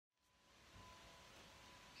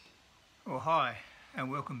Well, hi and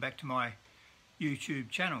welcome back to my YouTube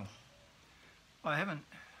channel. I've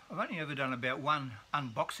only ever done about one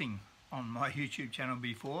unboxing on my YouTube channel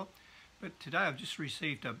before, but today I've just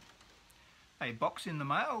received a box in the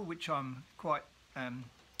mail which I'm quite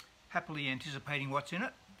happily anticipating what's in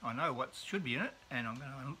it. I know what should be in it, and I'm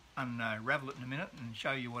going to unravel it in a minute and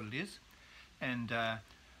show you what it is, and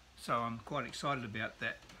so I'm quite excited about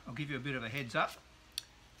that. I'll give you a bit of a heads up.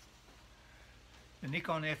 The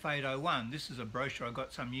Nikon F801, this is a brochure I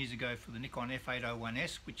got some years ago for the Nikon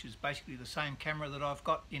F801S, which is basically the same camera that I've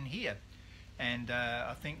got in here. And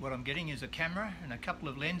I think what I'm getting is a camera and a couple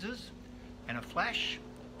of lenses and a flash,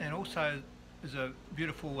 and also there's a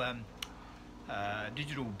beautiful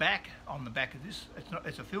digital back on the back of this.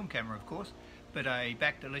 It's a film camera, of course, but a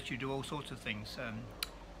back that lets you do all sorts of things,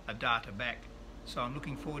 a data back. So I'm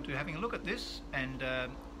looking forward to having a look at this and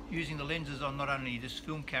using the lenses on not only this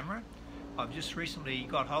film camera. I've just recently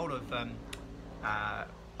got hold of,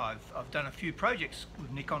 I've done a few projects with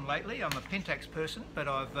Nikon lately. I'm a Pentax person, but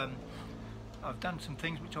I've done some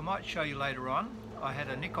things which I might show you later on. I had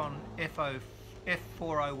a Nikon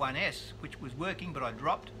F801S which was working, but I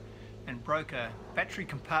dropped and broke a battery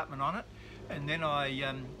compartment on it, and then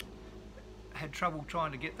I had trouble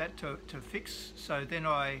trying to get that to fix. So then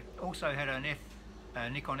I also had a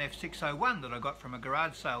Nikon F601 that I got from a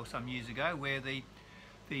garage sale some years ago, where the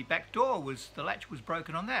back door the latch was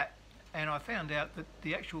broken on that, and I found out that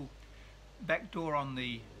the actual back door on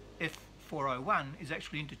the F401 is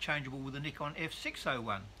actually interchangeable with the Nikon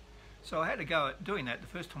F601. So I had to go at doing that, the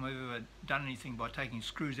first time I've ever done anything by taking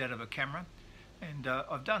screws out of a camera, and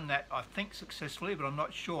I've done that, I think, successfully, but I'm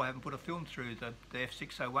not sure. I haven't put a film through the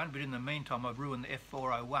F601, but in the meantime I've ruined the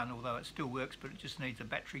F401, although it still works, but it just needs a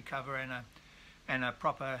battery cover and a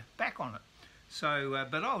proper back on it. So,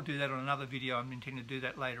 but I'll do that on another video. I'm intending to do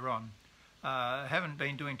that later on. I haven't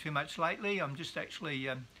been doing too much lately. I'm just actually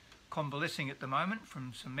convalescing at the moment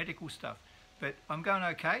from some medical stuff. But I'm going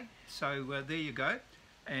okay, so there you go.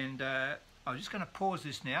 And I'm just going to pause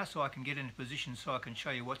this now so I can get into position so I can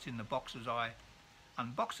show you what's in the box as I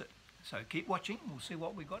unbox it. So keep watching, we'll see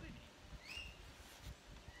what we got in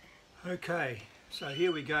here. Okay, so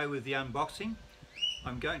here we go with the unboxing.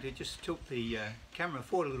 I'm going to just tilt the camera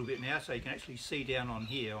forward a little bit now so you can actually see down on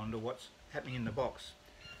here onto what's happening in the box.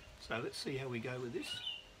 So let's see how we go with this.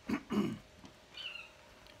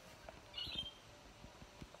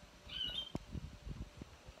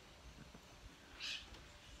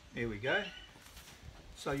 There we go.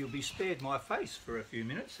 So you'll be spared my face for a few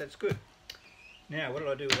minutes, that's good. Now what did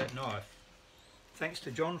I do with that knife? Thanks to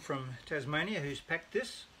John from Tasmania who's packed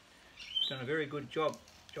this. Done a very good job,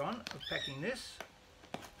 John, of packing this.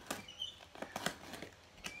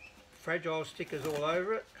 Fragile stickers all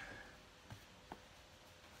over it,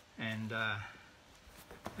 and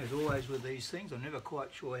as always with these things, I'm never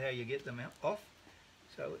quite sure how you get them off,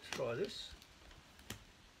 so let's try this.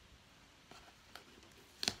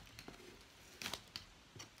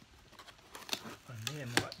 And there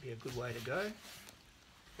might be a good way to go.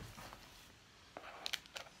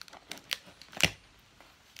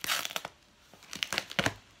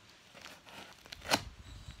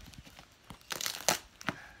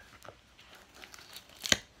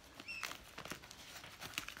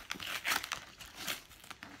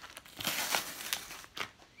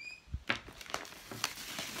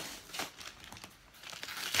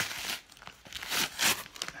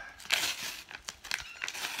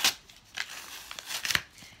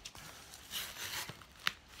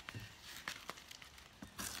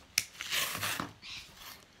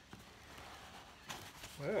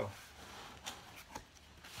 Well,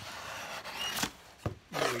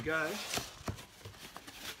 there we go.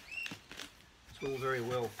 It's all very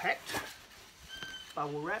well packed,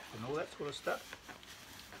 bubble wrap and all that sort of stuff.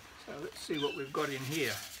 So let's see what we've got in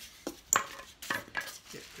here.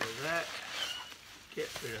 Get rid of that, get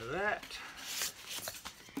rid of that,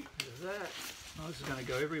 rid of that. Oh, this is going to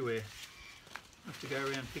go everywhere. I'll have to go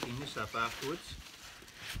around picking this up afterwards.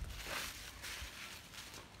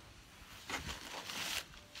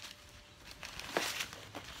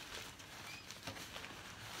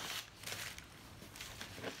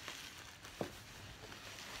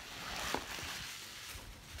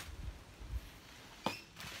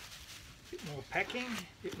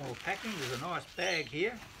 Bit more packing. There's a nice bag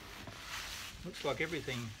here. Looks like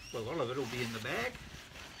everything, well, a lot of it will be in the bag.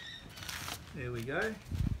 There we go.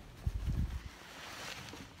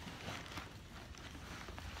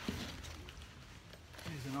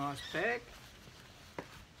 There's a nice bag.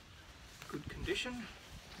 Good condition.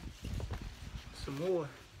 Some more,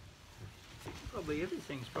 probably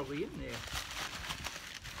everything's probably in there.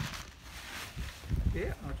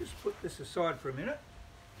 Yeah, I'll just put this aside for a minute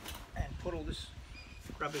and put all this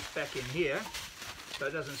rubbish back in here so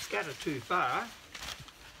it doesn't scatter too far,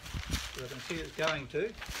 so I can see it's going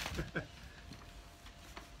to.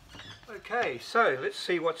 Okay, so let's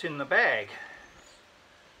see what's in the bag.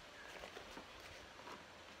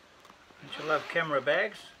 Don't you love camera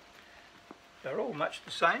bags? They're all much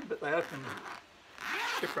the same, but they open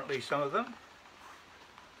differently, some of them.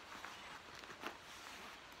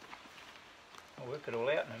 I'll work it all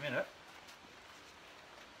out in a minute.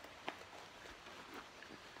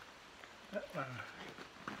 That one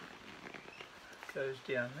goes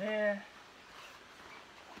down there.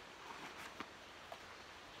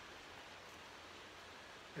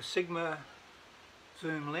 A Sigma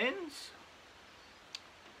zoom lens.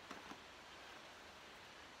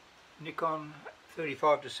 Nikon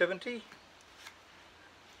 35-70.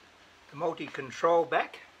 The multi-control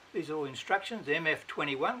back. These are all instructions. The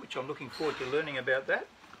F801, which I'm looking forward to learning about that.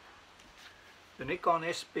 The Nikon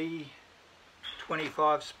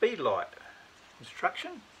SB25 speed light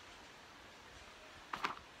instruction.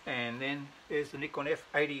 And then there's the Nikon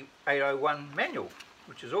F801 manual,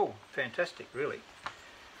 which is all fantastic, really.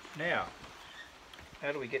 Now,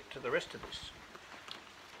 how do we get to the rest of this?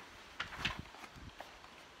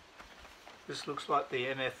 This looks like the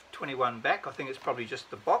MF21 back. I think it's probably just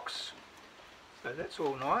the box. So that's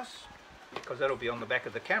all nice, because that'll be on the back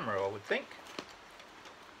of the camera, I would think.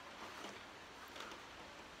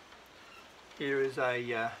 Here is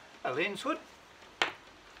a lens hood.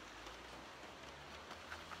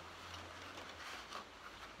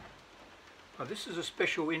 Now this is a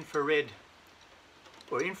special infrared,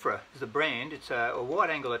 or Infra is the brand. It's a wide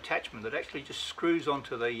angle attachment that actually just screws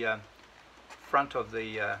onto the front of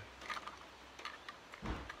the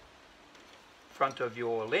front of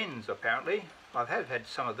your lens, apparently. I have had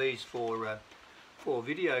some of these for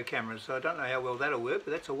video cameras, so I don't know how well that'll work,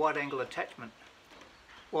 but that's a wide angle attachment.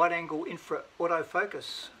 Wide angle infra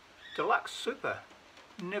autofocus deluxe super.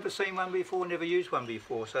 Never seen one before, never used one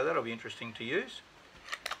before, so that'll be interesting to use.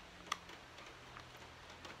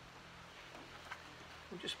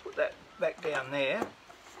 We'll just put that back down there.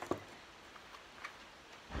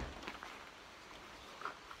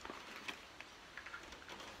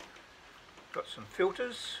 Got some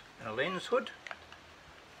filters and a lens hood.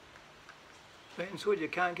 Lens hood, you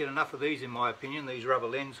can't get enough of these in my opinion, these rubber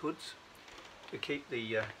lens hoods, to keep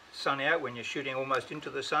the sun out when you're shooting almost into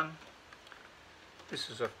the sun. This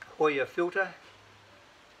is a Hoya filter,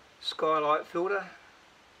 skylight filter.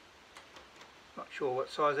 Not sure what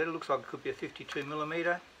size that is. It looks like it could be a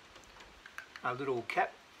 52mm. A little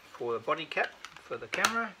cap for the body cap for the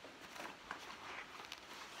camera.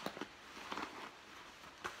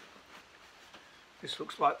 This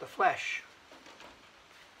looks like the flash.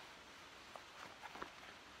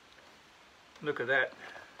 Look at that.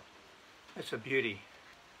 That's a beauty.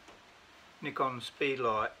 Nikon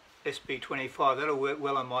Speedlight SB25. That'll work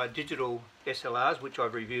well on my digital SLRs, which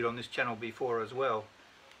I've reviewed on this channel before as well.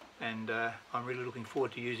 And I'm really looking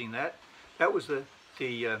forward to using that. That was the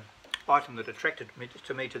item that attracted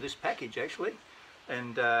me to this package, actually.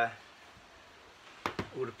 And I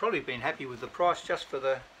would have probably been happy with the price just for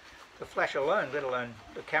the flash alone, let alone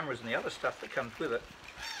the cameras and the other stuff that comes with it.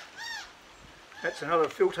 That's another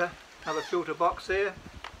filter box there.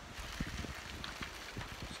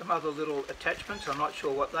 Some other little attachments, I'm not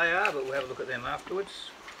sure what they are, but we'll have a look at them afterwards.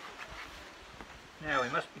 Now we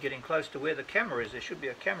must be getting close to where the camera is. There should be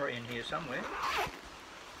a camera in here somewhere.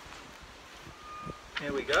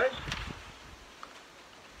 There we go. Let's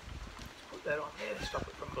put that on there to stop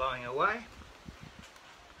it from blowing away.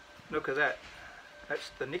 Look at that.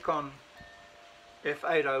 That's the Nikon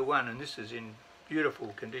F801, and this is in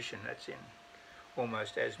beautiful condition. That's in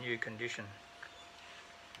almost as new condition.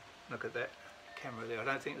 Look at that camera there. I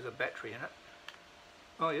don't think there's a battery in it.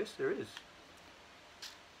 Oh yes, there is.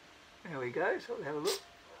 There we go, so we'll have a look.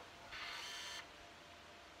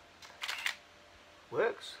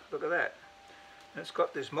 Works, look at that. And it's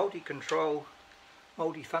got this multi-control,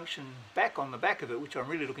 multi-function back on the back of it, which I'm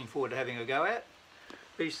really looking forward to having a go at.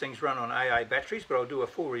 These things run on AA batteries, but I'll do a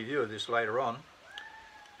full review of this later on.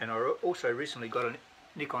 And I also recently got a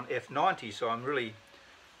Nikon F90, so I'm really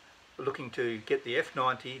looking to get the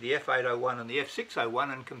F90, the F801 and the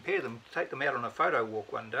F601 and compare them, take them out on a photo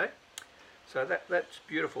walk one day. So that's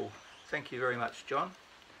beautiful. Thank you very much, John.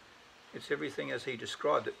 It's everything as he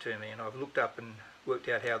described it to me, and I've looked up and worked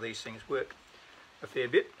out how these things work a fair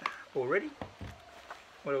bit already.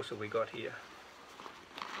 What else have we got here?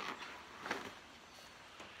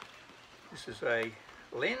 This is a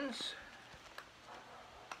lens.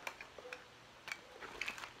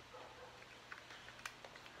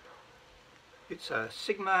 It's a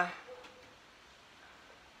Sigma,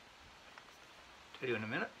 tell you in a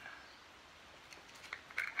minute,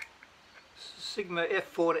 Sigma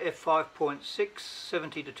F4 to F5.6,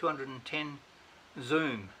 70 to 210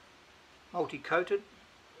 zoom, multi-coated,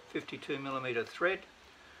 52mm thread,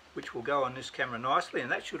 which will go on this camera nicely, and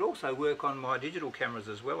that should also work on my digital cameras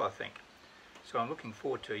as well, I think. So I'm looking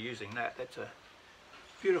forward to using that. That's a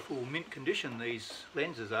beautiful mint condition these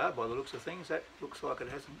lenses are, by the looks of things. That looks like it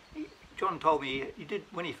hasn't... John told me he did,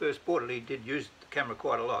 when he first bought it, he did use the camera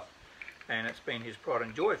quite a lot, and it's been his pride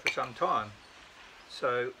and joy for some time.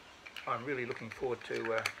 So I'm really looking forward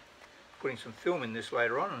to putting some film in this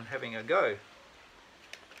later on and having a go.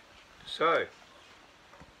 So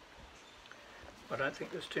I don't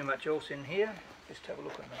think there's too much else in here. Just have a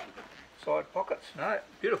look in the side pockets. No,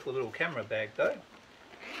 beautiful little camera bag though.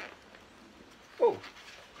 Oh,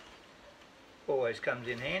 always comes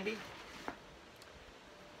in handy.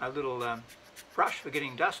 A little brush for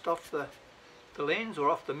getting dust off the lens or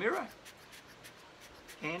off the mirror.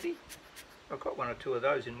 Handy. I've got one or two of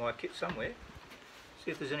those in my kit somewhere. See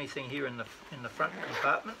if there's anything here in the front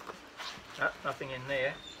compartment. No, nothing in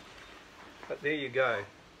there. But there you go.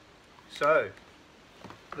 So,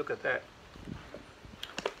 look at that.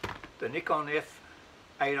 The Nikon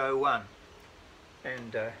F801.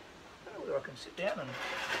 And I don't know whether I can sit down and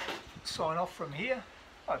sign off from here.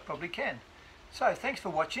 I probably can. So, thanks for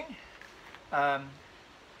watching.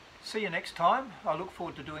 See you next time. I look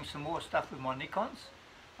forward to doing some more stuff with my Nikons.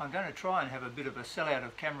 I'm going to try and have a bit of a sellout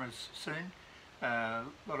of cameras soon. A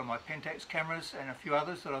lot of my Pentax cameras and a few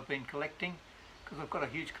others that I've been collecting, because I've got a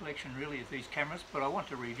huge collection really of these cameras, but I want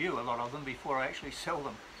to review a lot of them before I actually sell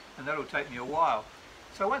them, and that'll take me a while.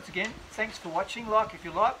 So once again, thanks for watching. Like if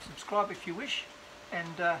you like, subscribe if you wish,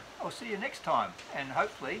 and I'll see you next time. And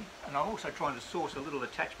hopefully, and I'm also trying to source a little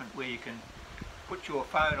attachment where you can put your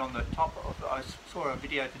phone on the top of the, I saw a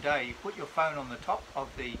video today, you put your phone on the top of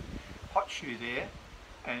the hot shoe there,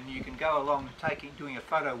 and you can go along doing a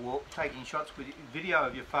photo walk, taking shots with video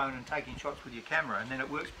of your phone and taking shots with your camera, and then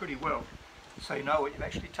it works pretty well, so you know what you've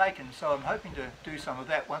actually taken. So I'm hoping to do some of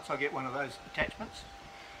that once I get one of those attachments,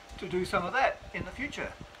 to do some of that in the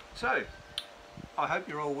future. So I hope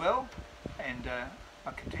you're all well, and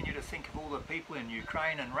I continue to think of all the people in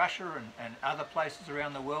Ukraine and Russia and other places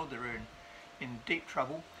around the world that are in deep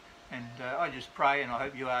trouble, and I just pray, and I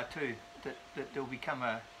hope you are too, that there'll become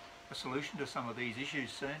a solution to some of these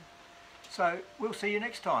issues soon. So we'll see you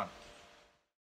next time.